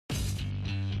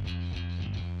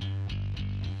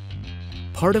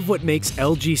Part of what makes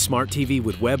LG Smart TV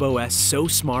with webOS so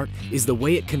smart is the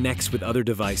way it connects with other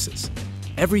devices.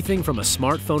 Everything from a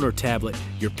smartphone or tablet,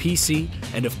 your PC,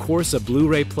 and of course a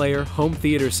Blu-ray player, home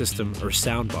theater system, or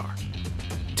soundbar.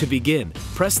 To begin,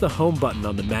 press the Home button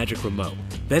on the Magic Remote,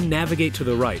 then navigate to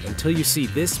the right until you see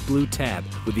this blue tab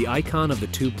with the icon of the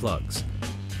two plugs.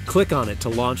 Click on it to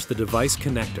launch the device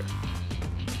connector.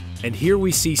 And here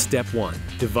we see Step 1,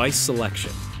 Device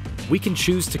Selection. We can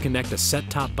choose to connect a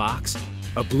set-top box,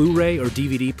 a Blu-ray or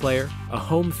DVD player, a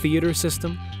home theater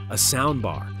system, a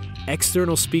soundbar,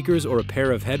 external speakers or a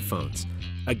pair of headphones,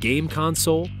 a game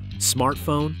console,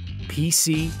 smartphone,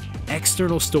 PC,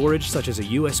 external storage such as a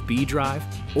USB drive,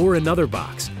 or another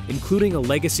box, including a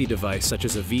legacy device such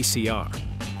as a VCR.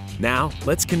 Now,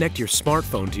 let's connect your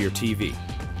smartphone to your TV.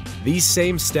 These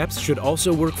same steps should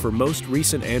also work for most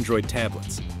recent Android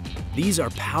tablets. These are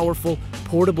powerful,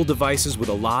 portable devices with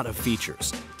a lot of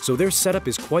features, so their setup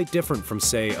is quite different from,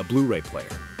 say, a Blu-ray player.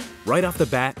 Right off the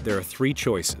bat, there are three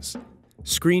choices.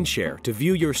 Screen Share to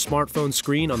view your smartphone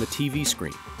screen on the TV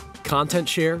screen. Content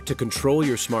Share to control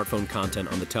your smartphone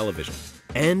content on the television.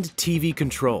 And TV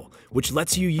Control, which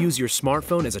lets you use your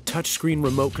smartphone as a touchscreen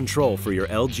remote control for your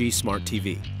LG Smart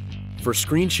TV. For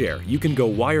Screen Share, you can go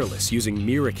wireless using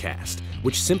Miracast,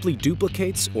 which simply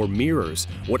duplicates or mirrors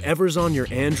whatever's on your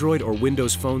Android or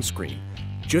Windows phone screen.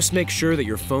 Just make sure that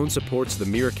your phone supports the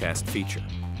Miracast feature.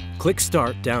 Click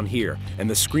Start down here and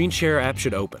the Screen Share app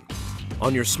should open.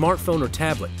 On your smartphone or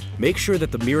tablet, make sure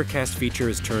that the Miracast feature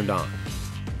is turned on.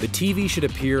 The TV should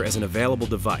appear as an available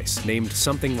device named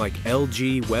something like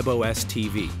LG webOS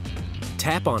TV.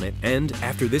 Tap on it and,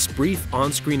 after this brief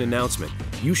on-screen announcement,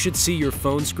 you should see your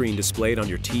phone screen displayed on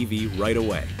your TV right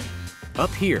away.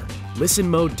 Up here, Listen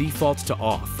Mode defaults to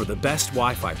off for the best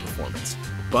Wi-Fi performance,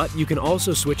 but you can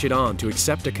also switch it on to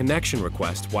accept a connection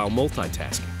request while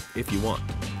multitasking, if you want.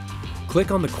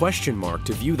 Click on the question mark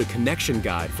to view the connection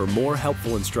guide for more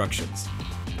helpful instructions.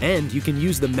 And you can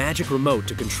use the Magic Remote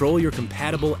to control your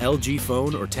compatible LG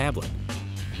phone or tablet.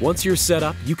 Once you're set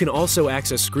up, you can also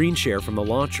access Screen Share from the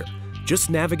launcher. Just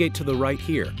navigate to the right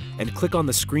here and click on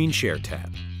the Screen Share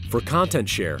tab. For Content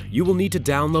Share, you will need to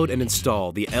download and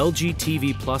install the LG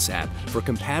TV Plus app for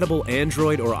compatible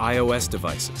Android or iOS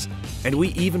devices. And we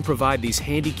even provide these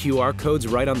handy QR codes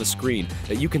right on the screen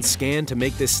that you can scan to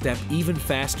make this step even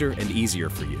faster and easier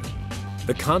for you.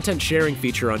 The content sharing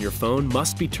feature on your phone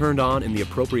must be turned on in the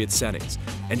appropriate settings,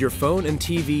 and your phone and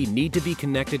TV need to be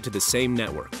connected to the same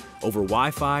network, over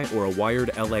Wi-Fi or a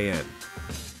wired LAN.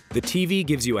 The TV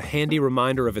gives you a handy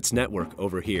reminder of its network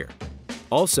over here.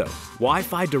 Also,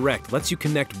 Wi-Fi Direct lets you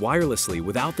connect wirelessly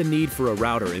without the need for a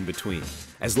router in between.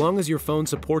 As long as your phone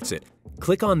supports it,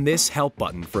 click on this Help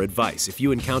button for advice if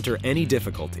you encounter any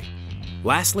difficulty.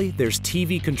 Lastly, there's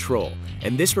TV Control,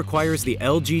 and this requires the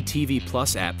LG TV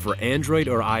Plus app for Android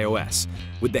or iOS,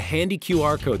 with the handy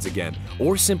QR codes again,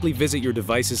 or simply visit your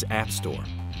device's app store.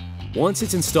 Once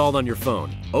it's installed on your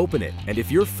phone, open it, and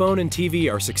if your phone and TV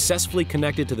are successfully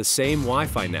connected to the same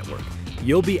Wi-Fi network,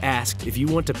 you'll be asked if you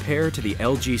want to pair to the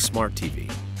LG Smart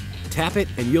TV. Tap it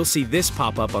and you'll see this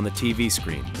pop up on the TV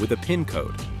screen with a PIN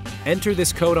code. Enter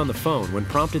this code on the phone when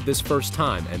prompted this first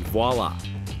time and voila!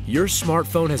 Your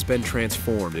smartphone has been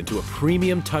transformed into a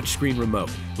premium touchscreen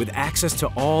remote with access to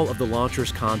all of the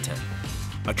launcher's content.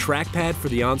 A trackpad for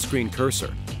the on-screen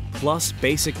cursor, plus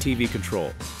basic TV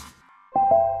controls.